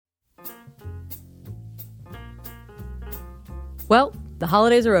Well, the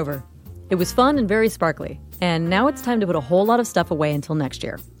holidays are over. It was fun and very sparkly, and now it's time to put a whole lot of stuff away until next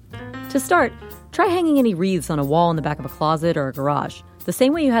year. To start, try hanging any wreaths on a wall in the back of a closet or a garage, the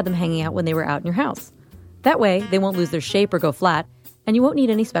same way you had them hanging out when they were out in your house. That way, they won't lose their shape or go flat, and you won't need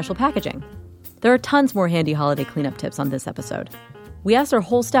any special packaging. There are tons more handy holiday cleanup tips on this episode. We asked our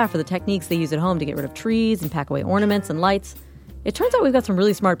whole staff for the techniques they use at home to get rid of trees and pack away ornaments and lights. It turns out we've got some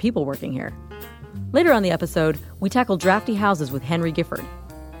really smart people working here. Later on the episode, we tackle drafty houses with Henry Gifford,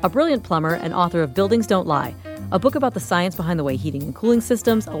 a brilliant plumber and author of Buildings Don't Lie, a book about the science behind the way heating and cooling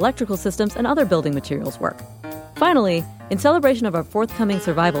systems, electrical systems, and other building materials work. Finally, in celebration of our forthcoming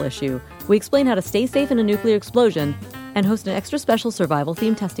survival issue, we explain how to stay safe in a nuclear explosion and host an extra special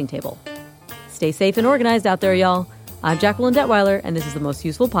survival-themed testing table. Stay safe and organized out there, y'all. I'm Jacqueline Detweiler, and this is the most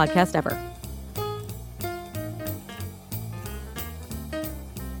useful podcast ever.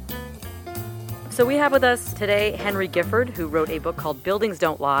 So we have with us today Henry Gifford, who wrote a book called Buildings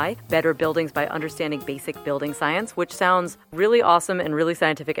Don't Lie, Better Buildings by Understanding Basic Building Science, which sounds really awesome and really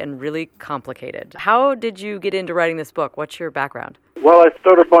scientific and really complicated. How did you get into writing this book? What's your background? Well, I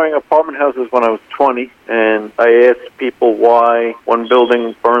started buying apartment houses when I was 20, and I asked people why one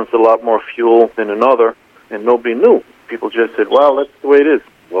building burns a lot more fuel than another, and nobody knew. People just said, well, that's the way it is.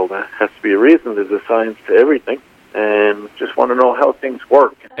 Well, there has to be a reason. There's a science to everything, and just want to know how things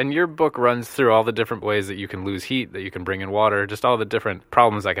work. And your book runs through all the different ways that you can lose heat, that you can bring in water, just all the different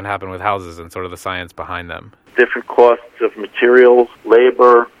problems that can happen with houses and sort of the science behind them. Different costs of materials,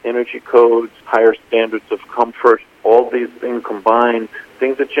 labor, energy codes, higher standards of comfort, all these things combined.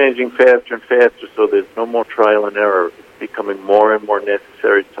 Things are changing faster and faster, so there's no more trial and error. It's becoming more and more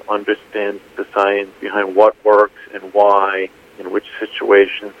necessary to understand the science behind what works and why, in which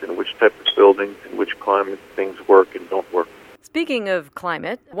situations, in which type of buildings, in which climates things work and don't work. Speaking of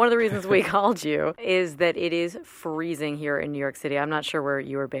climate, one of the reasons we called you is that it is freezing here in New York City. I'm not sure where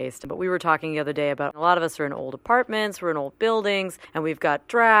you are based, but we were talking the other day about a lot of us are in old apartments, we're in old buildings, and we've got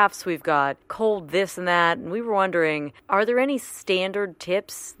drafts, we've got cold this and that, and we were wondering, are there any standard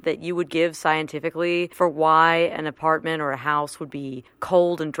tips that you would give scientifically for why an apartment or a house would be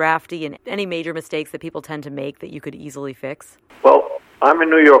cold and drafty, and any major mistakes that people tend to make that you could easily fix? Well, I'm in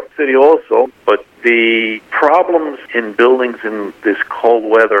New York City also, but the problems in buildings in this cold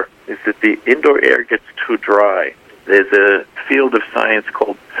weather is that the indoor air gets too dry. There's a field of science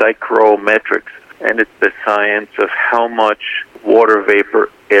called psychrometrics, and it's the science of how much water vapor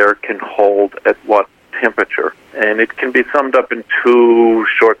air can hold at what temperature. And it can be summed up in two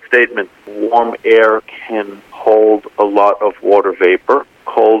short statements. Warm air can hold a lot of water vapor.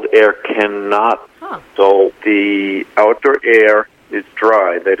 Cold air cannot. So the outdoor air is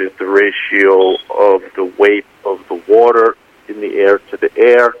dry. That is, the ratio of the weight of the water in the air to the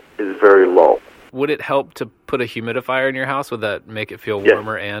air is very low. Would it help to put a humidifier in your house? Would that make it feel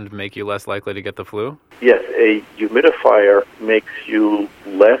warmer and make you less likely to get the flu? Yes, a humidifier makes you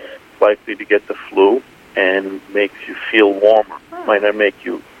less likely to get the flu and makes you feel warmer. Might not make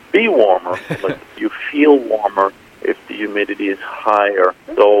you be warmer, but you feel warmer if the humidity is higher.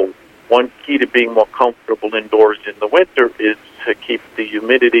 So one key to being more comfortable indoors in the winter is to keep the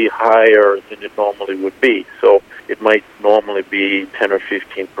humidity higher than it normally would be. So it might normally be 10 or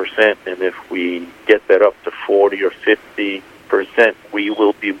 15%, and if we get that up to 40 or 50%, we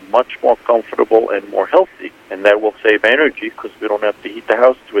will be much more comfortable and more healthy, and that will save energy because we don't have to heat the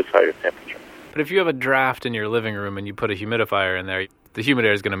house to its higher temperature. But if you have a draft in your living room and you put a humidifier in there, the humid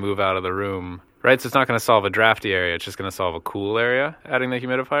air is going to move out of the room, right? So it's not going to solve a drafty area, it's just going to solve a cool area, adding the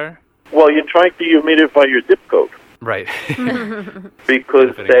humidifier? Well, you're trying to humidify your zip code. Right.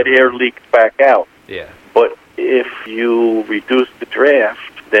 Because that air leaks back out. Yeah. But if you reduce the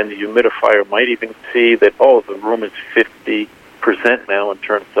draft, then the humidifier might even see that, the room is 50% now and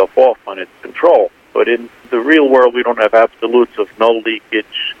turn itself off on its control. But in the real world, we don't have absolutes of no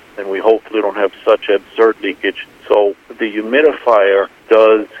leakage, and we hopefully don't have such absurd leakage. So the humidifier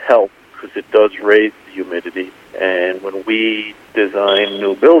does help because it does raise the humidity. And when we design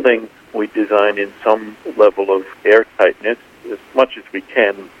new buildings, we design in some level of air tightness as much as we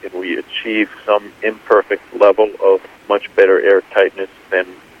can, and we achieve some imperfect level of much better air tightness than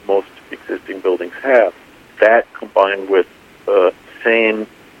most existing buildings have. That, combined with a sane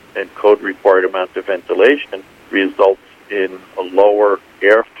and code-required amount of ventilation, results in a lower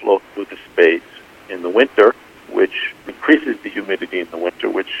airflow through the space in the winter, which increases the humidity in the winter,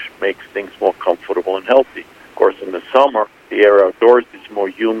 which makes things more comfortable and healthy. Of course, in the summer, the air outdoors is more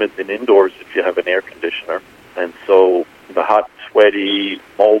humid than indoors if you have an air conditioner. And so the hot, sweaty,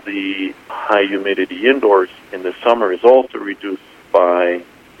 moldy, high humidity indoors in the summer is also reduced by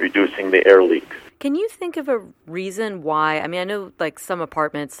reducing the air leaks. Can you think of a reason why? I mean, I know like some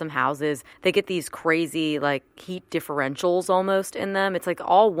apartments, some houses, they get these crazy like heat differentials almost in them. It's like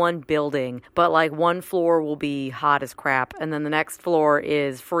all one building, but like one floor will be hot as crap and then the next floor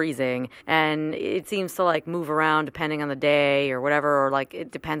is freezing. And it seems to like move around depending on the day or whatever, or like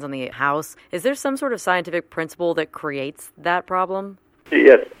it depends on the house. Is there some sort of scientific principle that creates that problem?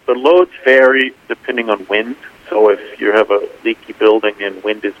 Yes, the loads vary depending on wind. So if you have a leaky building and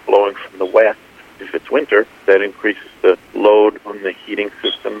wind is blowing from the west, if it's winter, that increases the load on the heating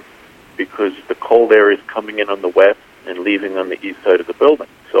system because the cold air is coming in on the west and leaving on the east side of the building.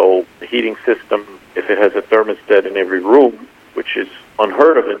 So the heating system, if it has a thermostat in every room, which is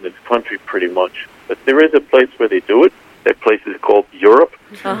unheard of in this country pretty much, but there is a place where they do it. That place is called Europe.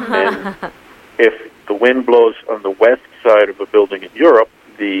 And if the wind blows on the west side of a building in Europe,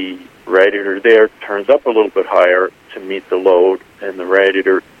 the radiator there turns up a little bit higher to meet the load, and the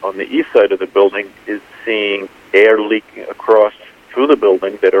radiator on the east side of the building is seeing air leaking across through the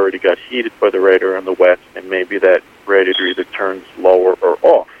building that already got heated by the radiator on the west, and maybe that radiator either turns lower or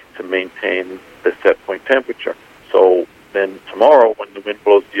off to maintain the set point temperature. So then tomorrow, when the wind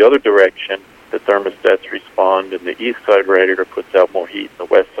blows the other direction, the thermostats respond, and the east side radiator puts out more heat, and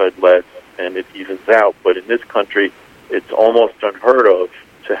the west side less, and it evens out. But in this country, it's almost unheard of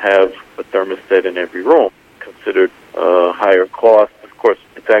to have a thermostat in every room, considered a higher cost. Of course,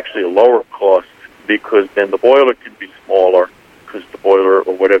 it's actually a lower cost because then the boiler can be smaller because the boiler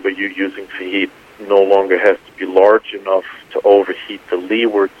or whatever you're using for heat no longer has to be large enough to overheat the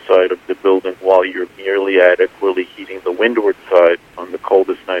leeward side of the building while you're merely adequately heating the windward side on the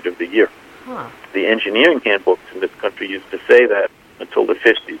coldest night of the year. The engineering handbooks in this country used to say that until the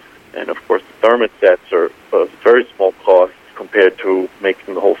 50s. And, of course, the thermostats are a very small cost compared to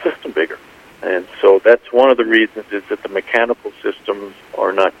making the whole system bigger. And so that's one of the reasons is that the mechanical systems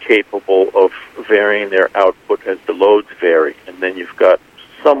are not capable of varying their output as the loads vary. And then you've got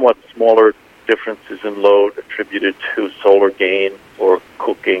somewhat smaller differences in load attributed to solar gain or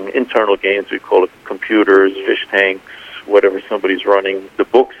cooking, internal gains, we call it computers, fish tanks, whatever somebody's running. The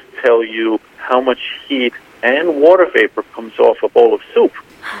books tell you how much heat and water vapor comes off a bowl of soup.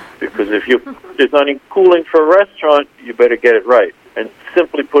 Because if there's not any cooling for a restaurant, you better get it right. And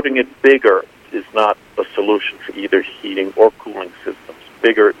simply putting it bigger is not a solution for either heating or cooling systems.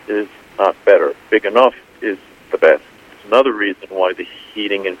 Bigger is not better. Big enough is the best. It's another reason why the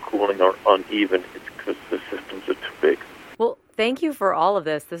heating and cooling are uneven. It's because the systems are too big. Well, thank you for all of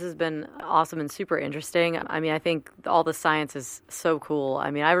this. This has been awesome and super interesting. I mean, I think all the science is so cool.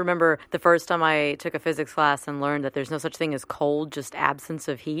 I mean, I remember the first time I took a physics class and learned that there's no such thing as cold, just absence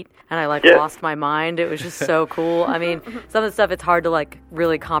of heat. And I lost my mind. It was just so cool. I mean, some of the stuff it's hard to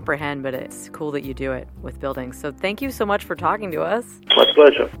really comprehend, but it's cool that you do it with buildings. So thank you so much for talking to us. My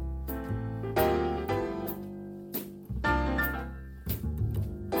pleasure.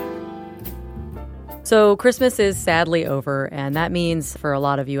 So Christmas is sadly over, and that means for a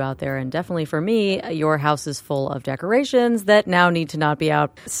lot of you out there, and definitely for me, your house is full of decorations that now need to not be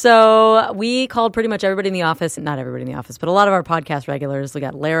out. So we called pretty much everybody in the office, not everybody in the office, but a lot of our podcast regulars. We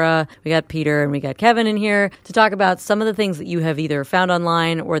got Lara, we got Peter, and we got Kevin in here to talk about some of the things that you have either found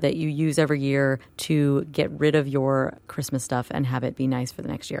online or that you use every year to get rid of your Christmas stuff and have it be nice for the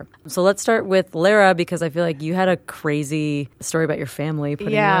next year. So let's start with Lara, because I feel like you had a crazy story about your family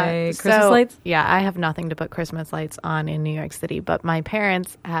putting away Christmas lights. Yeah, I have nothing to put Christmas lights on in New York City, but my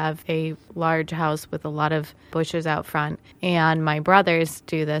parents have a large house with a lot of bushes out front, and my brothers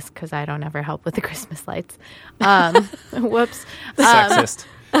do this because I don't ever help with the Christmas lights. Whoops. Sexist.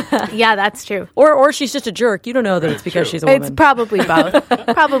 Yeah, that's true. Or she's just a jerk. You don't know that it's because she's a woman. It's probably both.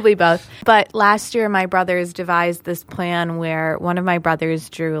 Probably both. But last year, my brothers devised this plan where one of my brothers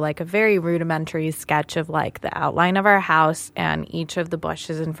drew like a very rudimentary sketch of like the outline of our house and each of the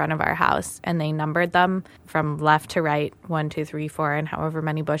bushes in front of our house. And they numbered them from left to right, 1, 2, 3, 4, and however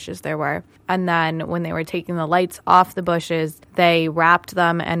many bushes there were. And then when they were taking the lights off the bushes, they wrapped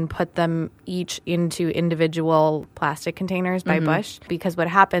them and put them each into individual plastic containers by bush. Because what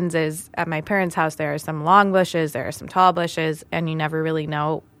happens is at my parents' house, there are some long bushes, there are some tall bushes, and you never really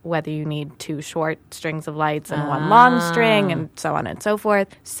know whether you need 2 short strings of lights and 1 long string and so on and so forth.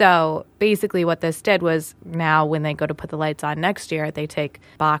 So basically what this did was now when they go to put the lights on next year, they take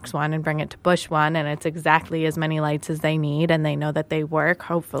box 1 and bring it to bush 1, and it's exactly as many lights as they need, and they know that they work,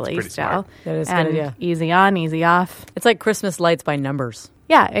 hopefully, still. Smart. That is a and good idea. Easy on, easy off. It's like Christmas lights by numbers.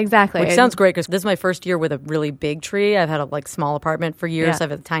 Yeah, exactly. Which sounds great because this is my first year with a really big tree. I've had a small apartment for years. Yeah. I've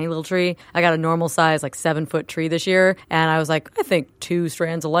had a tiny little tree. I got a normal size 7-foot tree this year, and I was like, I think 2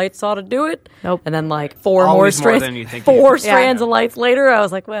 strands of lights ought to do it. Nope. And then 4 more Always more strands. than you think. 4 strands of lights later, I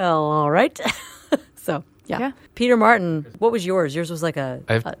was like, well, all right. So yeah. Peter Martin, what was yours? Yours was I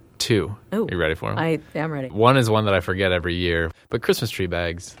have 2. Oh. You ready for them? I am ready. One is one that I forget every year, but Christmas tree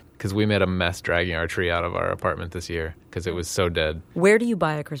bags. Because we made a mess dragging our tree out of our apartment this year because it was so dead. Where do you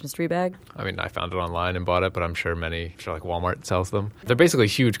buy a Christmas tree bag? I mean, I found it online and bought it, but I'm sure Walmart sells them. They're basically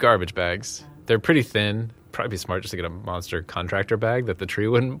huge garbage bags. They're pretty thin. Probably be smart just to get a monster contractor bag that the tree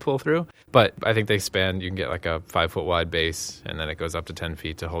wouldn't pull through. But I think they span, you can get a 5-foot wide base, and then it goes up to 10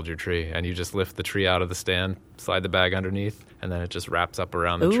 feet to hold your tree. And you just lift the tree out of the stand, slide the bag underneath, and then it just wraps up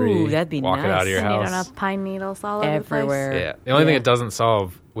around the tree. Ooh, that'd be walk nice. it out of your And you house. don't have pine needles all over Everywhere. the place. Yeah. The only thing it doesn't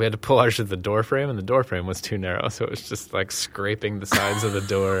solve, we had to pull ours to the door frame, and the door frame was too narrow, so it was just scraping the sides of the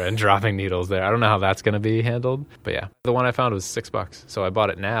door and dropping needles there. I don't know how that's going to be handled, but yeah. The one I found was $6, so I bought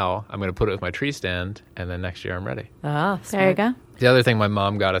it now. I'm going to put it with my tree stand, and then next year I'm ready. Ah, There you go. The other thing my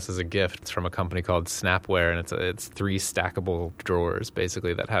mom got us as a gift, it's from a company called Snapware, and it's 3 stackable drawers,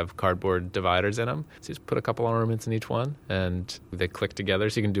 basically, that have cardboard dividers in them. So you just put a couple ornaments in each one, and they click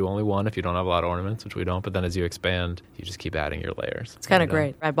together, so you can do only one if you don't have a lot of ornaments, which we don't. But then as you expand, you just keep adding your layers. It's kind of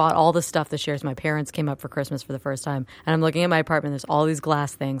great. I bought all this stuff this year as my parents came up for Christmas for the first time. And I'm looking at my apartment. There's all these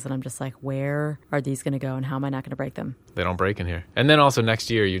glass things. And I'm just like, where are these going to go? And how am I not going to break them? They don't break in here. And then also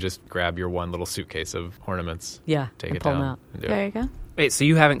next year, you just grab your one little suitcase of ornaments. Yeah. Take and it pull them down. out. And do There it. you go. Wait, so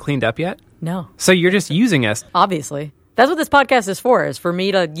you haven't cleaned up yet? No. So you're just using us. Obviously. That's what this podcast is for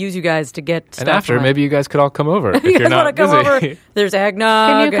me to use you guys to get stuff. And after, on. maybe you guys could all come over if you you're guys not want to come busy. over? There's eggnog.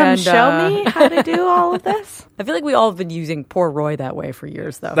 Can you come and, show me how to do all of this? I feel like we all have been using poor Roy that way for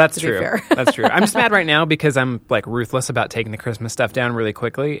years, though. That's to true. Be fair. That's true. I'm just mad right now because I'm ruthless about taking the Christmas stuff down really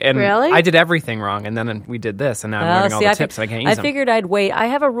quickly. And Really? I did everything wrong, and then we did this, and now I'm learning all the tips, and I can't use them. I figured I'd wait. I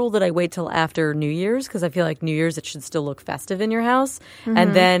have a rule that I wait till after New Year's because I feel like New Year's it should still look festive in your house.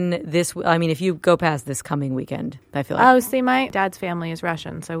 And then if you go past this coming weekend, I feel like Oh, see, my dad's family is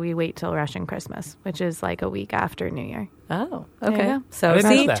Russian, so we wait till Russian Christmas, which is a week after New Year. Oh, There okay. you go. So I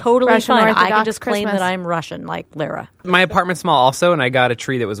didn't know see, that. totally Russian fine. I can Orthodox just claim Christmas. that I'm Russian, like Lara. My apartment's small also, and I got a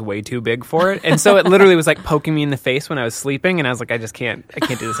tree that was way too big for it. And so it literally was poking me in the face when I was sleeping, and I was like, I can't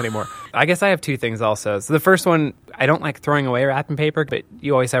do this anymore. I guess I have 2 things also. So the first one, I don't like throwing away wrapping paper, but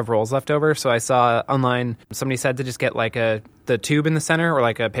you always have rolls left over. So I saw online, somebody said to just get the tube in the center or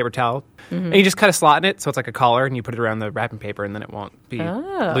a paper towel, and you just cut a slot in it, so it's like a collar, and you put it around the wrapping paper, and then it won't be loose and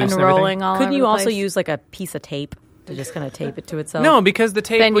everything. Unrolling all Couldn't over you the also place. use a piece of tape to just kind of tape it to itself? No, because the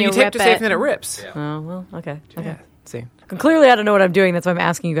tape, Then you you tape rip to safe, it. and then it rips. Oh, well, okay. Yeah, see. Clearly, I don't know what I'm doing. That's why I'm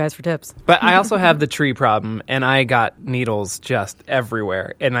asking you guys for tips. But I also have the tree problem, and I got needles just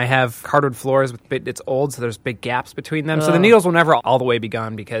everywhere. And I have hardwood floors, it's old, so there's big gaps between them. So the needles will never all the way be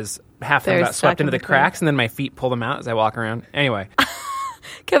gone because half of them They're got swept stuck in into the between. cracks, and then my feet pull them out as I walk around. Anyway,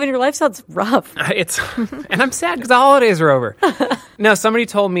 Kevin, your life sounds rough. and I'm sad because the holidays are over. No, somebody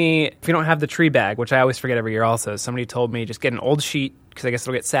told me if you don't have the tree bag, which I always forget every year also, somebody told me just get an old sheet because I guess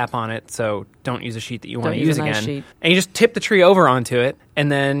it'll get sap on it, so don't use a sheet that you want to Don't use use a nice again. sheet. And you just tip the tree over onto it, and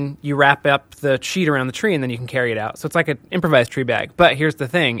then you wrap up the sheet around the tree, and then you can carry it out. So it's like an improvised tree bag. But here's the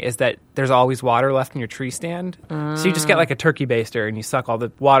thing, is that there's always water left in your tree stand. So you just get a turkey baster, and you suck all the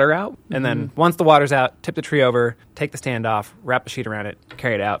water out, and then once the water's out, tip the tree over, take the stand off, wrap the sheet around it,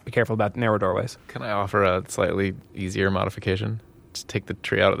 carry it out. Be careful about narrow doorways. Can I offer a slightly easier modification? Just take the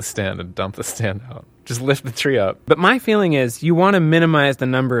tree out of the stand and dump the stand out. Just lift the tree up. But my feeling is you want to minimize the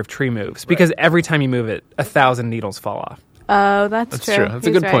number of tree moves because every time you move it, 1,000 needles fall off. Oh, that's That's true. true. That's a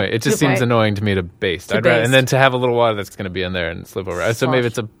He's good right. point. It just Good seems point. annoying to me to baste. To I'd rather, baste. and then to have a little water that's going to be in there and slip over. So maybe Slosh.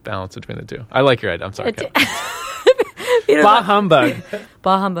 it's a balance between the two. I like your idea. I'm sorry, Kevin. Bah humbug.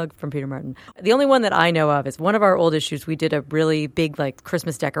 Bah humbug from Peter Martin. The only one that I know of is one of our old issues. We did a really big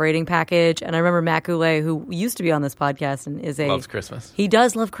Christmas decorating package, and I remember Matt Goulet, who used to be on this podcast and is Loves Christmas. He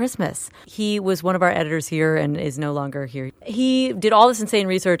does love Christmas. He was one of our editors here and is no longer here. He did all this insane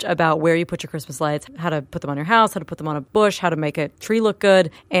research about where you put your Christmas lights, how to put them on your house, how to put them on a bush, how to make a tree look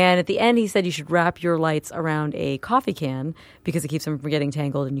good. And at the end, he said you should wrap your lights around a coffee can because it keeps them from getting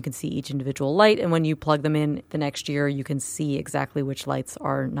tangled and you can see each individual light. And when you plug them in the next year, you can see exactly which lights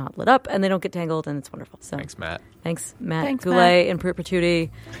are not lit up and they don't get tangled, and it's wonderful. So Thanks, Matt. Thanks, Matt Thanks, Goulet, in perpetuity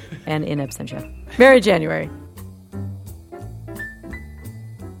and in absentia. Merry January.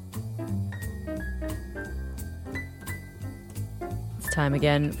 It's time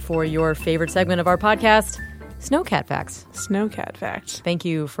again for your favorite segment of our podcast, Snowcat facts. Snowcat fact. Thank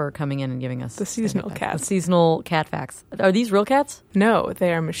you for coming in and giving us The seasonal snowcat facts. cats. The seasonal cat facts. Are these real cats? No,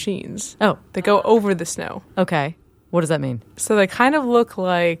 they are machines. Oh, They go over the snow. okay. What does that mean? So they kind of look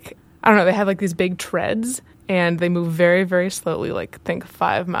like, I don't know, they have like these big treads and they move very, very slowly, like think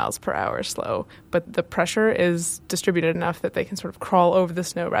 5 miles per hour slow. But the pressure is distributed enough that they can sort of crawl over the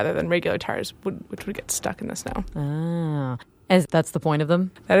snow rather than regular tires, which would get stuck in the snow. Ah. And that's the point of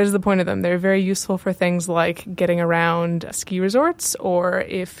them? That is the point of them. They're very useful for things like getting around ski resorts, or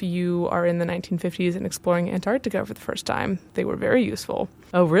if you are in the 1950s and exploring Antarctica for the first time, they were very useful.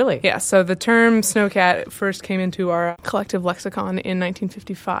 Oh, really? Yeah, so the term snowcat first came into our collective lexicon in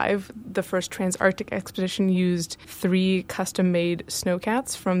 1955. The first Trans-Arctic expedition used 3 custom-made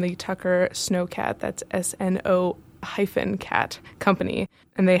snowcats from the Tucker Snowcat, that's SNO-cat company,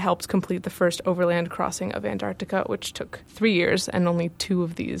 and they helped complete the first overland crossing of Antarctica, which took 3 years, and only 2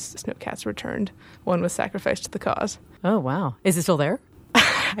 of these snowcats returned. One was sacrificed to the cause. Oh, wow. Is it still there?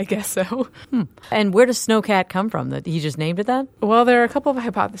 I guess so. And where does snowcat come from? That he just named it that? Well, there are a couple of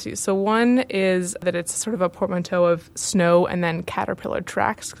hypotheses. So one is that it's sort of a portmanteau of snow and then caterpillar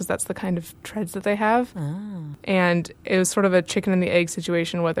tracks, because that's the kind of treads that they have. And it was sort of a chicken and the egg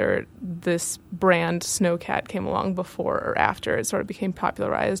situation, whether this brand snowcat came along before or after it sort of became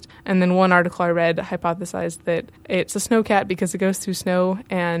popularized. And then one article I read hypothesized that it's a snowcat because it goes through snow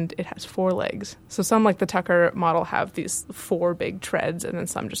and it has 4 legs. So some, like the Tucker model, have these 4 big treads, and then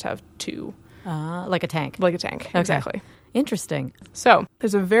some just have 2. Like a tank. Like a tank, Okay. exactly. Interesting. So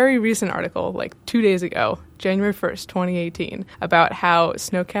there's a very recent article, like 2 days ago, January 1st, 2018, about how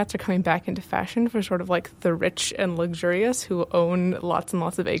snowcats are coming back into fashion for sort of like the rich and luxurious who own lots and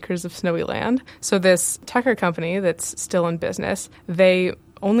lots of acres of snowy land. So this Tucker company that's still in business, they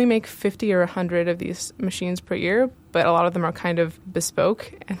only make 50 or 100 of these machines per year, but a lot of them are kind of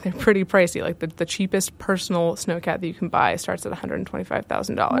bespoke and they're pretty pricey. Like the cheapest personal snowcat that you can buy starts at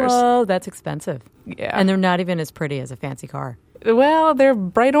 $125,000. Whoa, that's expensive. Yeah. And they're not even as pretty as a fancy car. Well, they're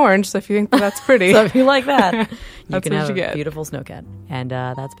bright orange, so if you think that's pretty. So if you like that, you That's can what have you a get. beautiful snowcat. And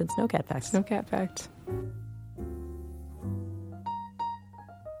that's been Snowcat Facts. Snowcat fact.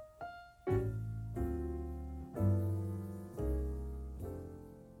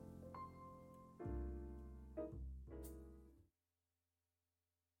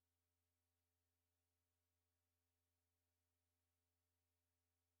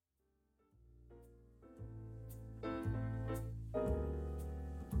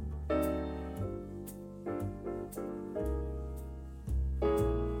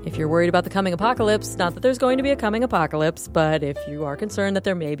 If you're worried about the coming apocalypse, not that there's going to be a coming apocalypse, but if you are concerned that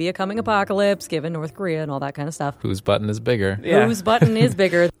there may be a coming apocalypse, given North Korea and all that kind of stuff, Whose button is bigger? Yeah. whose button is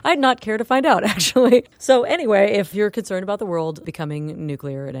bigger? I'd not care to find out, actually. So anyway, if you're concerned about the world becoming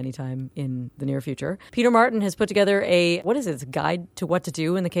nuclear at any time in the near future, Peter Martin has put together a guide to what to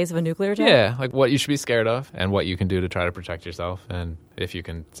do in the case of a nuclear attack? Yeah, like what you should be scared of and what you can do to try to protect yourself and if you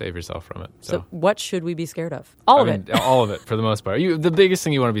can save yourself from it. So what should we be scared of? All of it. All of it, for the most part. The biggest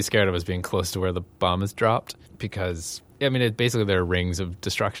thing you want to be scared of is being close to where the bomb is dropped because, basically there are rings of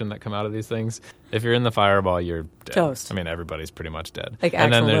destruction that come out of these things. If you're in the fireball, you're dead. Toast. Everybody's pretty much dead. Like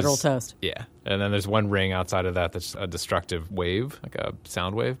And then actual there's- literal toast. Yeah. And then there's one ring outside of that that's a destructive wave, like a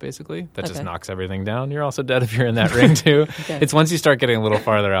sound wave, basically, that just Okay. knocks everything down. You're also dead if you're in that ring, too. Okay. It's once you start getting a little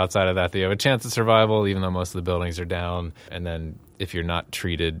farther outside of that you have a chance of survival, even though most of the buildings are down. And then if you're not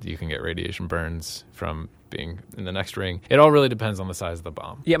treated, you can get radiation burns from being in the next ring. It all really depends on the size of the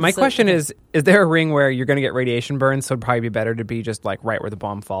bomb. Yeah, my So- question is there a ring where you're going to get radiation burns, so it'd probably be better to be just like right where the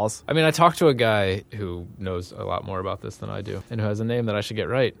bomb falls? I talked to a guy who knows a lot more about this than I do and who has a name that I should get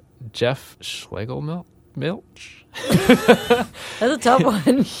right. Jeff Schlegelmilch? That's a tough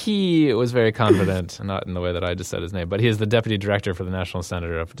one. He was very confident, not in the way that I just said his name, but he is the deputy director for the National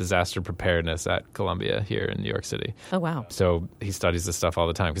Center of Disaster Preparedness at Columbia here in New York City. Oh, wow. So he studies this stuff all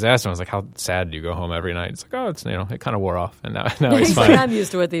the time. Because I asked him, I was like, how sad do you go home every night? He's like, oh, it's, it kind of wore off. And now he's He's like, fine. I'm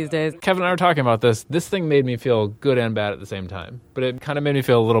used to it these days. Kevin and I were talking about this. This thing made me feel good and bad at the same time. But it kind of made me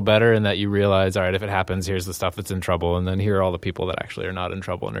feel a little better in that you realize, all right, if it happens, here's the stuff that's in trouble. And then here are all the people that actually are not in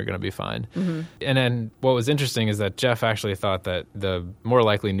trouble and are going to be fine. Mm-hmm. And then what was interesting is that Jeff actually thought that the more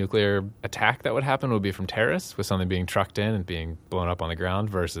likely nuclear attack that would happen would be from terrorists, with something being trucked in and being blown up on the ground,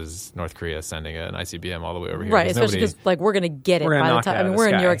 versus North Korea sending an ICBM all the way over here. Right, especially because we're going to get it We're gonna by the knock it time. out of the We're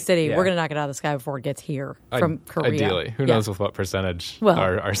in New sky. York City. Yeah. We're going to knock it out of the sky before it gets here from Korea. Ideally. Who Yeah. knows with what percentage Well,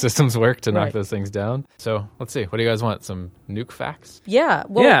 our systems work to knock right. those things down. So let's see. What do you guys want? Some nuke facts? Yeah.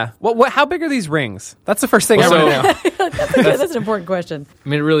 Well, Yeah. How big are these rings? That's the first thing Well, I want to know. that's an important question. It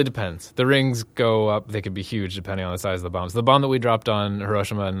really depends. The rings go up. They could be huge depending on the size of the bombs. The bomb that we dropped on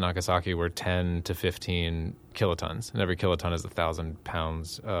Hiroshima and Nagasaki were 10 to 15 kilotons, and every kiloton is 1,000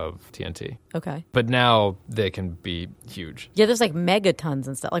 pounds of TNT. Okay. But now they can be huge. Yeah, there's like megatons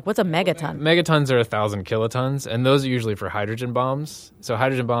and stuff. Like, what's a megaton? Megatons are 1,000 kilotons, and those are usually for hydrogen bombs. So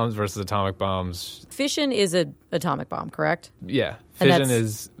hydrogen bombs versus atomic bombs. Fission is an atomic bomb, correct? Yeah. And Fission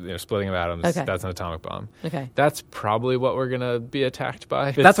that's- is splitting of atoms. Okay. That's an atomic bomb. Okay. That's probably what we're going to be attacked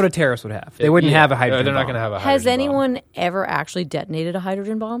by. That's what a terrorist would have. They wouldn't have a hydrogen They're not bomb. going to have a hydrogen Has bomb. anyone ever actually detonated a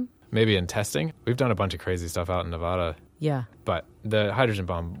hydrogen bomb? Maybe in testing. We've done a bunch of crazy stuff out in Nevada. Yeah. But the hydrogen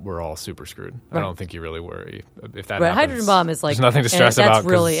bomb, we're all super screwed. Right. I don't think you really worry if that Right, happens. hydrogen bomb is like there's nothing to stress that's about.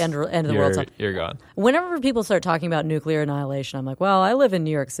 'cause really end of the world you're- stuff. You're gone. Whenever people start talking about nuclear annihilation, I'm like, well, I live in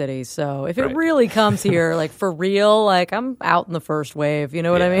New York City, so if it Right. really comes here, like for real, like I'm out in the first wave. You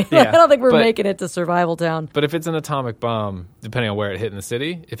know what I mean? Yeah. I don't think we're But- making it to survival town. But if it's an atomic bomb, depending on where it hit in the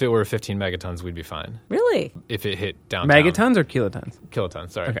city, if it were 15 megatons, we'd be fine. Really? If it hit downtown. Megatons or kilotons? Kilotons,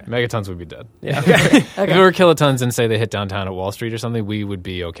 sorry. Okay. Megatons would be dead. Yeah. If it were kilotons and say they hit downtown at Wall Street or something, we would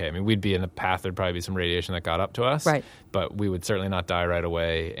be okay. I mean, we'd be in the path. There'd probably be some radiation that got up to us. Right. But we would certainly not die right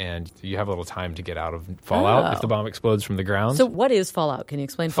away. And you have a little time to get out of fallout if the bomb explodes from the ground. So what is fallout? Can you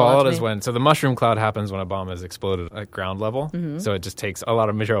explain fallout? Fallout to is me? when, so the mushroom cloud happens when a bomb has exploded at ground level. Mm-hmm. So it just takes a lot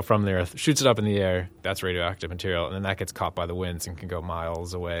of material from the earth, shoots it up in the air. That's radioactive material. And then that gets caught by the winds and can go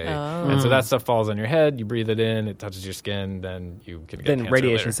miles away. Oh. And so that stuff falls on your head. You breathe it in. It touches your skin. Then you can get Then cancer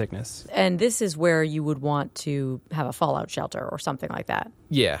radiation later. sickness. And this is where you would want to have a fallout shelter or something like that.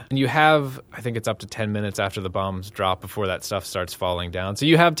 Yeah. And you have, I think it's up to 10 minutes after the bombs drop before that stuff starts falling down. So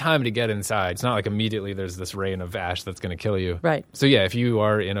you have time to get inside. It's not like immediately there's this rain of ash that's going to kill you. Right. So yeah, if you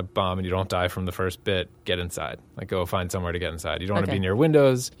are in a bomb and you don't die from the first bit, get inside. Like go find somewhere to get inside. You don't want to Okay. be near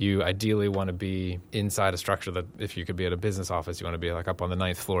windows. You ideally want to be inside a structure that if you could be at a business office, you want to be like up on the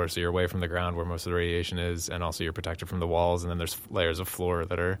 9th floor so you're away from the ground where most of the radiation is, and also you're protected from the walls, and then there's layers of floor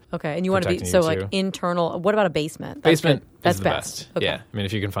that are Okay. And you want to be protecting so you, like too. internal. What about a basement? That's Basement good. That's is the best. best. Okay. Yeah. I mean,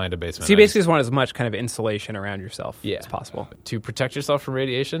 if you can find a basement. So you I just- basically just want as much kind of insulation around yourself as possible. To protect yourself from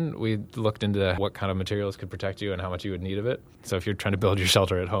radiation, we looked into what kind of materials could protect you and how much you would need of it. So if you're trying to build your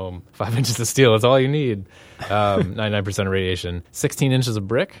shelter at home, 5 inches of steel is all you need. 99% of radiation. 16 inches of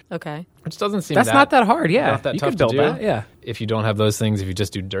brick, Okay. which doesn't seem That's not that hard. Yeah. not that You tough could build to do. that. Yeah. If you don't have those things, if you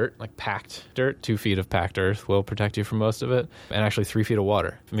just do dirt, like packed dirt, 2 feet of packed earth will protect you from most of it. And actually 3 feet of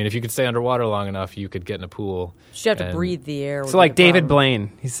water. I mean, if you could stay underwater long enough, you could get in a pool. So you have to and- breathe the air. would So be like a David problem.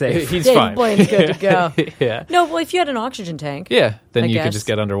 Blaine, he's safe. He's David fine. Blaine's good to go. Yeah. No, well, if you had an oxygen tank. Yeah, then I you guess. could just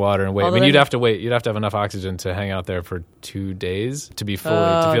get underwater and wait. Although I mean, then- you'd have to wait. You'd have to have enough oxygen to hang out there for 2 days to be fully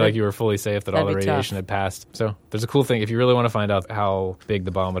to feel like you were fully safe, that all the that'd be radiation tough. had passed. So there's a cool thing if you really want to find out how big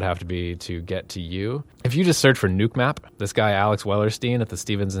the bomb would have to be to get to you. If you just search for Nuke Map, this guy Alex Wellerstein at the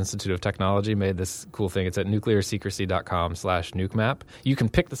Stevens Institute of Technology made this cool thing. It's at nuclearsecrecy.com/nukemap. You can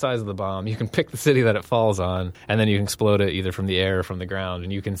pick the size of the bomb, you can pick the city that it falls on, and then you can explode it either from the air or from the ground,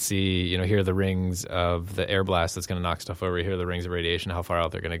 and you can see, here are the rings of the air blast that's going to knock stuff over. Here are the rings of radiation, how far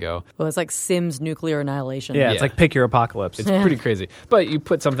out they're going to go. Well, it's like Sims nuclear annihilation. Yeah, it's Yeah. like pick your apocalypse. It's pretty crazy. But you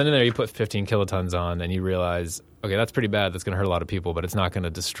put something in there, you put 15 kilotons on, and you realize, okay, that's pretty bad. That's going to hurt a lot of people, but it's not going to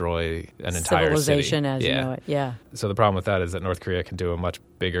destroy an entire Civilization city. as you know it. Yeah. So the problem with that is that North Korea can do a much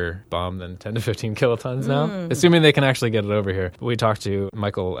bigger bomb than 10 to 15 kilotons now, assuming they can actually get it over here. We talked to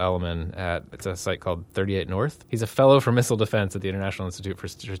Michael Elleman at it's a site called 38 North. He's a fellow for missile defense at the International Institute for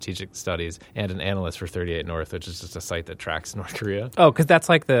Strategic Studies and an analyst for 38 North, which is just a site that tracks North Korea. Oh, because that's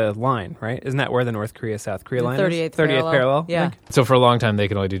like the line, right? Isn't that where the North Korea-South Korea The line 38th is? 38th parallel? I Yeah. think. So for a long time, they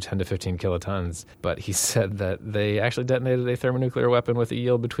could only do 10 to 15 kilotons, but he said that they actually detonated a thermonuclear weapon with a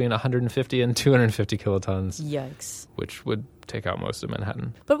yield between 150 and 250 kilotons, Yikes. which would take out most of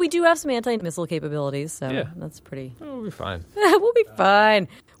Manhattan. But we do have some anti-missile capabilities, so Yeah. that's pretty... Oh, we'll be fine. We'll be fine.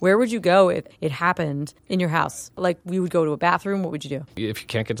 Where would you go if it happened in your house? Like, we would go to a bathroom. What would you do? If you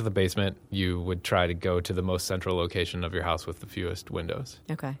can't get to the basement, you would try to go to the most central location of your house with the fewest windows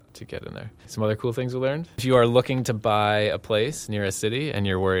Okay. to get in there. Some other cool things we learned. If you are looking to buy a place near a city and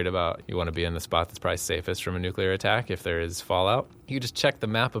you're worried about, you want to be in the spot that's probably safest from a nuclear attack if there is fallout, you just check the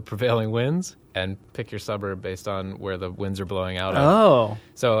map of prevailing winds and pick your suburb based on where the winds are blowing out of. Oh.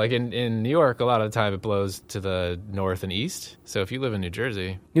 So like in New York, a lot of the time it blows to the north and east. So if you live in New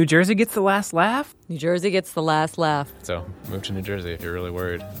Jersey, New Jersey gets the last laugh? New Jersey gets the last laugh. so move to New Jersey if you're really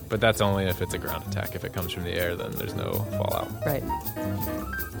worried. But that's only if it's a ground attack. If it comes from the air, then there's no fallout. Right.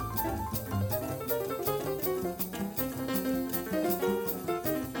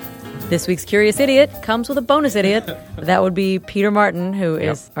 This week's Curious Idiot comes with a bonus idiot. That would be Peter Martin, who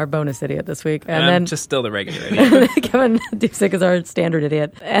is our bonus idiot this week. And then I'm just still the regular idiot. Kevin Dubsick is our standard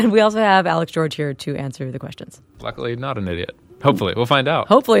idiot. And we also have Alex George here to answer the questions. Luckily, not an idiot. Hopefully. We'll find out.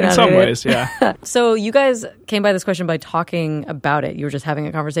 Hopefully In not. some an idiot. ways, yeah. So you guys came by this question by talking about it. You were just having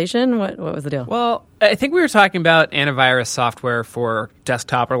a conversation? What was the deal? Well, I think we were talking about antivirus software for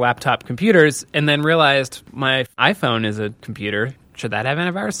desktop or laptop computers and then realized my iPhone is a computer. Should that have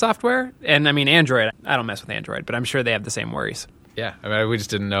antivirus software? And I mean, Android, I don't mess with Android, but I'm sure they have the same worries. Yeah, I mean, we just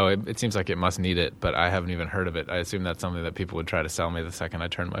didn't know. It seems like it must need it, but I haven't even heard of it. I assume that's something that people would try to sell me the second I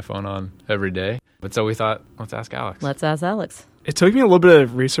turned my phone on every day. But so we thought, let's ask Alex. Let's ask Alex. It took me a little bit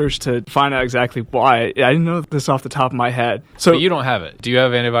of research to find out exactly why. I didn't know this off the top of my head. So But you don't have it. Do you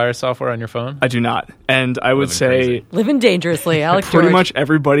have antivirus software on your phone? I do not. And I would Living say crazy. Living dangerously, Alex pretty George. much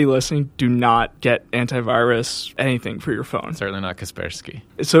everybody listening, do not get antivirus anything for your phone. Certainly not Kaspersky.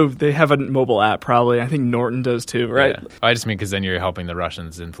 So they have a mobile app probably. I think Norton does too, right? Yeah. I just mean because then you're helping the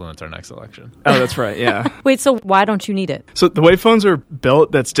Russians influence our next election. Oh, that's right, yeah. Wait, so why don't you need it? So the way phones are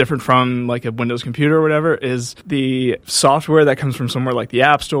built that's different from like a Windows computer or whatever is the software that comes from somewhere like the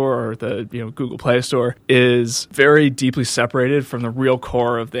App Store or the Google Play Store is very deeply separated from the real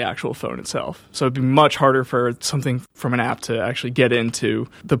core of the actual phone itself. So it'd be much harder for something from an app to actually get into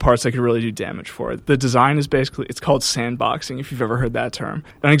the parts that could really do damage for it. The design is basically, it's called sandboxing, if you've ever heard that term.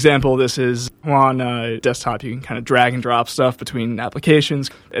 An example of this is on a desktop, you can kind of drag and drop stuff between applications,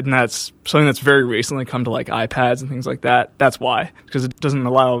 and that's something that's very recently come to like iPads and things like that. That's why, because it doesn't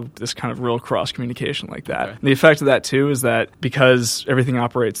allow this kind of real cross communication like that. Okay. The effect of that too is that because everything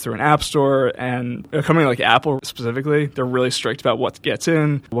operates through an app store, and a company like Apple specifically, they're really strict about what gets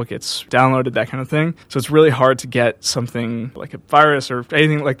in, what gets downloaded, that kind of thing. So it's really hard to get something like a virus or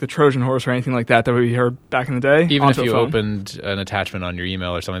anything like the Trojan horse or anything like that we heard back in the day. Even if onto a you phone. opened an attachment on your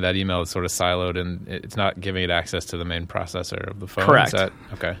email or something, that email is sort of siloed and it's not giving it access to the main processor of the phone. Correct. Is that,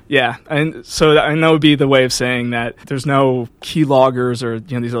 okay. Yeah, and so that would be the way of saying that there's no key loggers or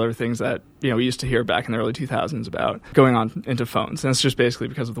these other things that we used to hear back in the early 2000s about going on into phones, and it's just basically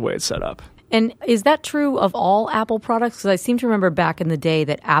because of the way it's set up. And is that true of all Apple products? Because I seem to remember back in the day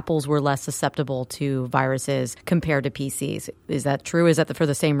that Apples were less susceptible to viruses compared to PCs. Is that true? Is that for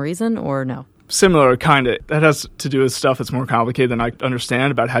the same reason or no? Similar, kind of. That has to do with stuff that's more complicated than I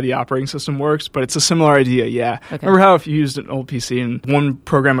understand about how the operating system works, but it's a similar idea, yeah. Okay. Remember how if you used an old PC and one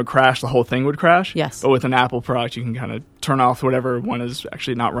program would crash, the whole thing would crash? Yes. But with an Apple product, you can kind of turn off whatever one is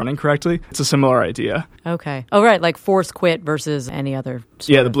actually not running correctly. It's a similar idea. Okay. Oh, right, like force quit versus any other sort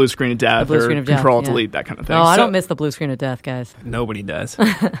Yeah, of- the blue screen of death blue or screen of death, control, yeah. delete, that kind of thing. Oh, I So- don't miss the blue screen of death, guys. Nobody does.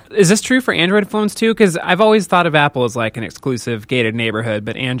 Is this true for Android phones too? Because I've always thought of Apple as like an exclusive gated neighborhood,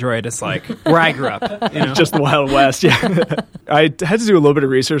 but Android is like where I grew up. Just the Wild West, yeah. I had to do a little bit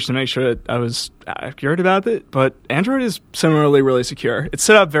of research to make sure that I was accurate about it, but Android is similarly really secure. It's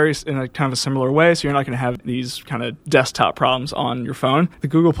set up in a kind of a similar way, so you're not going to have these kind of desktop problems on your phone. The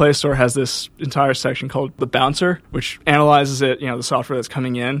Google Play Store has this entire section called the Bouncer, which analyzes it, the software that's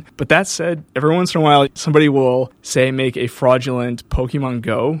coming in. But that said, every once in a while, somebody will say make a fraudulent Pokemon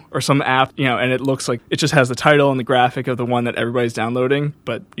Go or some app, and it looks like it just has the title and the graphic of the one that everybody's downloading,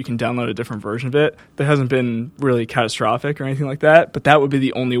 but you can download a different version of it. That hasn't been really catastrophic or anything like that, but that would be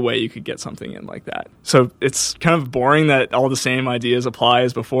the only way you could get something in like that. So it's kind of boring that all the same ideas apply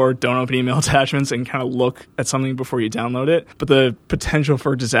as before. Don't open email attachments and kind of look at something before you download it. But the potential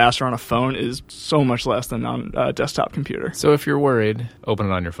for disaster on a phone is so much less than on a desktop computer. So if you're worried, open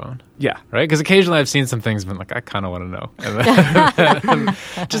it on your phone. Yeah. Right? Because occasionally I've seen some things and been like, I kind of want to know. And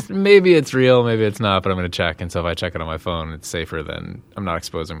then just maybe it's real, maybe it's not, but I'm going to check. And so if I check it on my phone, it's safer than I'm not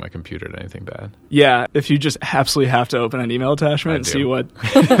exposing my computer to anything bad. Yeah, if you just absolutely have to open an email attachment I and do. see what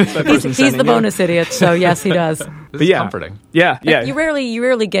that person's He's sending the you. bonus idiot, so yes, he does. This But is yeah. comforting. Yeah, yeah. You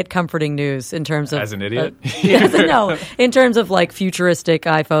rarely get comforting news in terms of As an idiot? no, in terms of like futuristic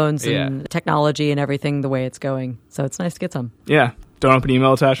iPhones and Yeah. technology and everything the way it's going. So it's nice to get some. Yeah. Don't open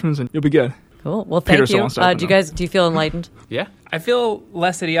email attachments and you'll be good. Cool. Well, Peter thank still you. wants to open Do you feel enlightened? Yeah. I feel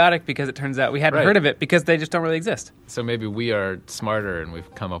less idiotic because it turns out we hadn't Right. heard of it because they just don't really exist. So maybe we are smarter and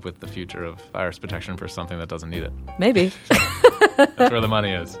we've come up with the future of virus protection for something that doesn't need it. Maybe. That's where the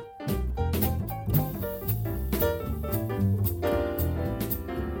money is.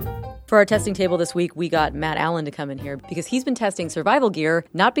 For our testing table this week, we got Matt Allen to come in here because he's been testing survival gear,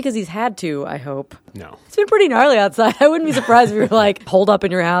 not because he's had to, I hope. No. It's been pretty gnarly outside. I wouldn't be surprised if you were like holed up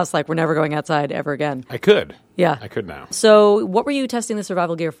in your house, like we're never going outside ever again. I could. Yeah. I could now. So what were you testing the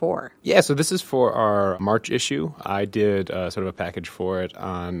survival gear for? Yeah, so this is for our March issue. I did sort of a package for it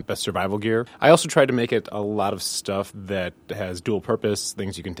on best survival gear. I also tried to make it a lot of stuff that has dual purpose,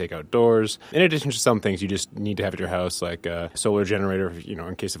 things you can take outdoors. In addition to some things you just need to have at your house, like a solar generator,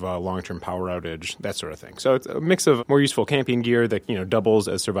 in case of a long-term power outage, that sort of thing. So it's a mix of more useful camping gear that, doubles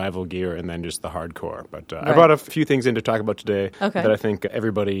as survival gear and then just the hardcore. But I brought a few things in to talk about today that I think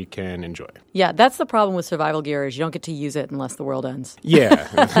everybody can enjoy. Yeah, that's the problem with survival gear is you don't get to use it unless the world ends. Yeah,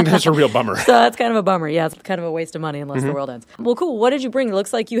 that's a real bummer. So that's kind of a bummer. Yeah, it's kind of a waste of money unless the world ends. Well, cool. What did you bring? It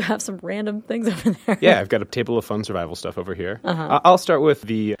looks like you have some random things over there. Yeah, I've got a table of fun survival stuff over here. I'll start with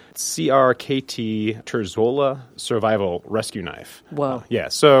the CRKT Terzola Survival Rescue Knife. Whoa. Yeah,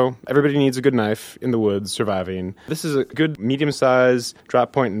 so everybody needs a good knife in the woods surviving. This is a good medium-sized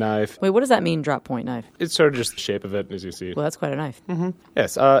drop point knife. Wait, what does that mean, drop point knife? It's sort of just the shape of it, as you see. Well, that's quite a knife.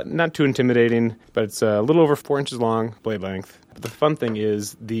 Yes, not too intimidating, but it's a little over 4 inches long, blade length. But the fun thing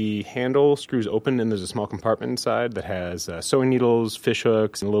is the handle screws open and there's a small compartment inside that has sewing needles, fish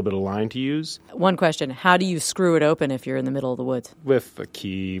hooks, and a little bit of line to use. One question. How do you screw it open if you're in the middle of the woods? With a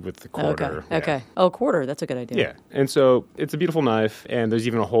key, with the quarter. Okay. Oh, quarter. That's a good idea. Yeah. And so it's a beautiful knife, and there's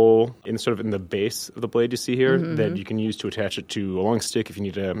even a hole in the base of the blade you see here that you can use to attach it to a long stick if you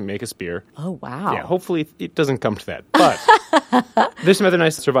need to make a spear. Oh, wow. Yeah, hopefully it doesn't come to that. But there's some other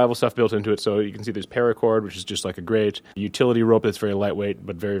nice survival stuff built into it. So you can see there's paracord, which is just like a great utility rope that's very lightweight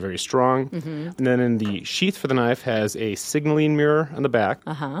but very, very strong. And then in the sheath for the knife has a signaling mirror on the back.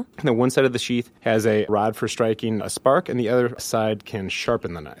 And then one side of the sheath has a rod for striking a spark, and the other side can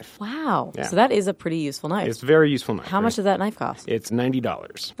sharpen the knife. Wow. Yeah. So that is a pretty useful knife. It's a very useful knife. How much does that knife cost? It's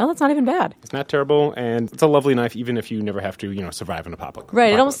 $90. Oh, that's not even bad. It's not terrible, and it's a lovely knife even if you never have to, survive in a apocalypse.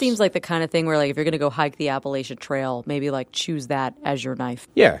 Right. It almost seems like the kind of thing where, if you're going to go hike the Appalachian Trail, maybe, choose that as your knife.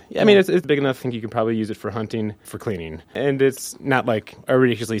 Yeah. I mean, it's big enough. I think you can probably use it for hunting, for cleaning. And it's not like a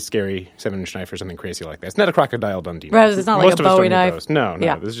ridiculously scary 7-inch knife or something crazy like that. It's not a Crocodile Dundee knife. Right. It's not like a Bowie knife. No.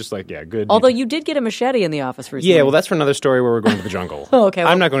 Yeah. This is just good. Although you did get a machete in the office recently. Yeah, well, that's for another story where we're going to the jungle. Oh, okay.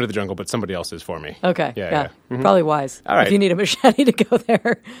 Well, I'm not going to the jungle, but somebody else is for me. Okay. Yeah. Probably wise. All right. If you need a machete to go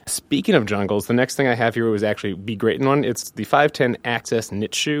there. Speaking of jungles, the next thing I have here was actually be great in one. It's the 510 Access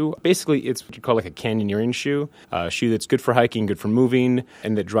Knit Shoe. Basically, it's what you call a canyoneering shoe. A shoe that's good for hiking, good for moving,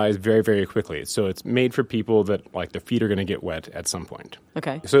 and that dries very, very quickly. So it's made for people that, their feet are going to get wet at some point.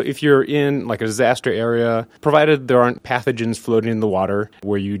 Okay. So if you're in, a disaster area, provided there aren't pathogens floating in the water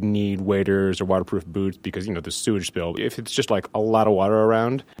where you need waders or waterproof boots because, there's sewage spill. If it's just, a lot of water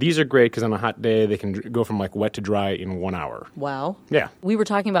around, these are great because on a hot day, they can go from, wet to dry in 1 hour. Wow. Yeah. We were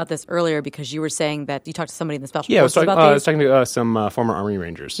talking about this earlier because you were saying that you talked to somebody in the special Yeah, I forces was about these. talking to some former Army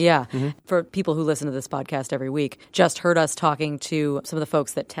Rangers. Yeah. For people who listen to this podcast every week, just heard us talking to some of the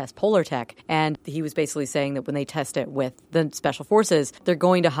folks that test Polar Tech, and he was basically saying that when they test it with the special forces, they're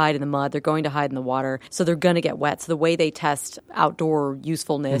going to hide in the mud, they're going to hide in the water, so they're going to get wet. So the way they test outdoor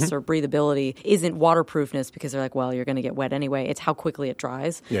usefulness or breathability isn't waterproofness because they're you're going to get wet anyway. It's how quickly it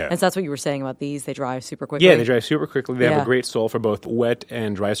dries. Yeah. And so that's what you were saying about these. They dry super quickly. Yeah, they dry super quickly. They have Yeah. a great sole for both wet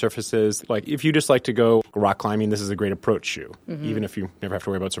and dry surfaces. If you just like to go rock climbing, this is a great approach shoe, even if you never have to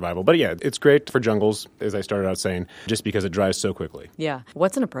worry about survival. But yeah, it's great for jungles, as I started out saying, just because it dries so quickly. Yeah.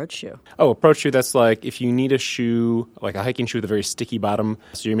 What's an approach shoe? Oh, approach shoe, that's if you need a shoe, a hiking shoe with a very sticky bottom,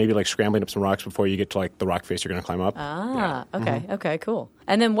 so you're maybe scrambling up some rocks before you get to the rock face you're going to climb up. Okay. Okay, cool.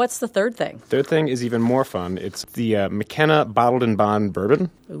 And then what's the third thing? Third thing is even more fun. It's the McKenna Bottled and Bond Bourbon.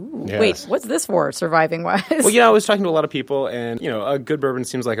 Ooh. Yes. Wait, what's this for, surviving-wise? Well, I was talking to a lot of people, and, a good bourbon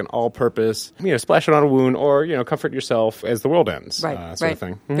seems like an all-purpose, splash it on a wound or, comfort yourself as the world ends. Right, sort of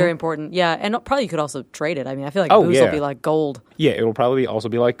thing. Very important. Yeah, and probably you could also trade it. I mean, I feel like booze will be like gold. Yeah, it'll probably also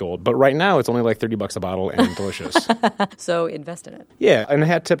be like gold. But right now, it's only $30 a bottle and delicious. So invest in it. Yeah, and a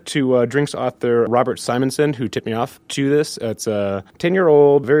hat tip to drinks author Robert Simonson, who tipped me off to this. It's a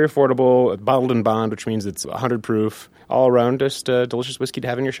 10-year-old, very affordable, bottled and bond, which means it's 100 proof. All around, just delicious whiskey to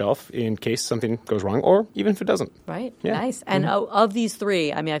have on your shelf in case something goes wrong, or even if it doesn't. Right. Yeah. Nice. And of these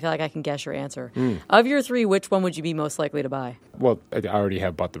three, I mean, I feel like I can guess your answer. Of your three, which one would you be most likely to buy? Well, I already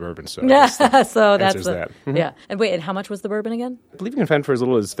have bought the bourbon, so Yeah, so that's answers the, that. Yeah. And wait, and how much was the bourbon again? I believe you can find for as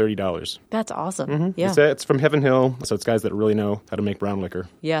little as $30. That's awesome. Yeah. It's from Heaven Hill, so it's guys that really know how to make brown liquor.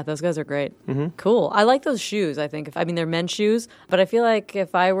 Yeah, those guys are great. Cool. I like those shoes, I think. They're men's shoes, but I feel like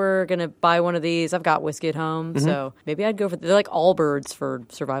if I were going to buy one of these, I've got whiskey at home, so maybe I'd go for, they're like Allbirds for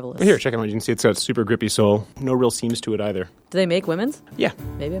survivalists. Here, check it out. You can see it's got super grippy sole. No real seams to it either. Do they make women's? Yeah.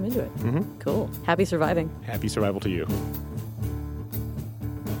 Maybe I'm into it. Cool. Happy surviving. Happy survival to you.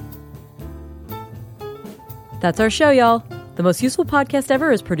 That's our show, y'all. The The Most Useful Podcast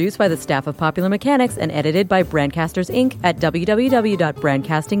Ever is produced by the staff of Popular Mechanics and edited by Brandcasters Inc. at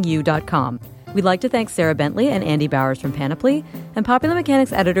www.brandcastingu.com. We'd like to thank Sarah Bentley and Andy Bowers from Panoply and Popular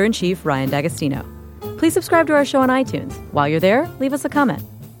Mechanics Editor-in-Chief Ryan D'Agostino. Please subscribe to our show on iTunes. While you're there, leave us a comment.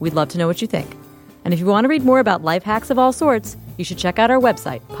 We'd love to know what you think. And if you want to read more about life hacks of all sorts, you should check out our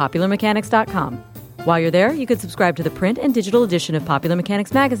website, popularmechanics.com. While you're there, you can subscribe to the print and digital edition of Popular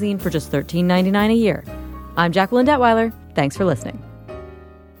Mechanics magazine for just $13.99 a year. I'm Jacqueline Detweiler. Thanks for listening.